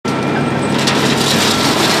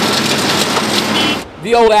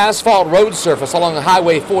The old asphalt road surface along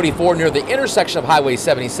Highway 44 near the intersection of Highway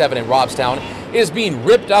 77 and Robstown is being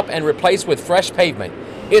ripped up and replaced with fresh pavement.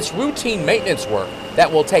 It's routine maintenance work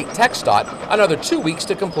that will take TxDOT another 2 weeks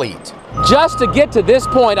to complete. Just to get to this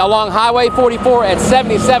point along Highway 44 at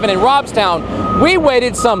 77 in Robstown, we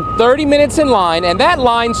waited some 30 minutes in line, and that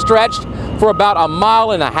line stretched for about a mile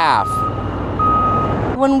and a half.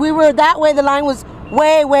 When we were that way, the line was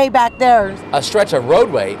way back there. A stretch of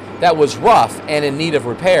roadway that was rough and in need of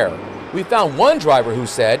repair. We found one driver who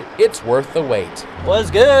said it's worth the wait. Well, it's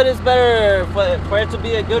good. It's better for it to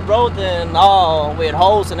be a good road than all with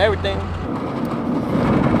holes and everything.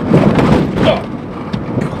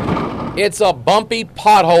 It's a bumpy,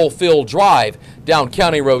 pothole-filled drive down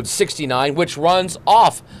County Road 69, which runs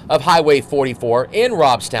off of Highway 44 in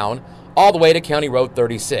Robstown all the way to County Road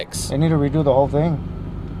 36. They need to redo the whole thing.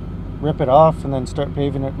 Rip it off and then start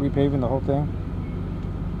paving it, repaving the whole thing.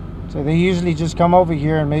 So they usually just come over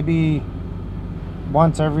here and maybe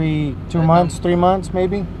once every 2 months, 3 months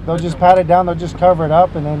maybe. They'll just pat it down, they'll just cover it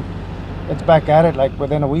up, and then it's back at it like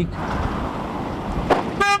within a week.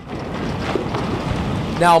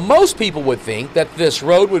 Now, most people would think that this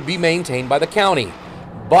road would be maintained by the county,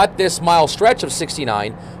 but this mile stretch of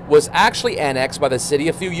 69 was actually annexed by the city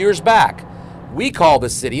a few years back. We called the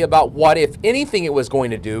city about what, if anything, it was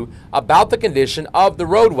going to do about the condition of the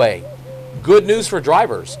roadway. Good news for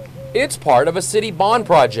drivers. It's part of a city bond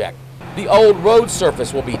project. The old road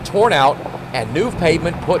surface will be torn out and new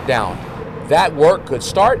pavement put down. That work could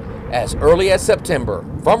start as early as September.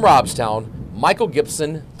 From Robstown, Michael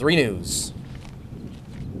Gibson, 3 News.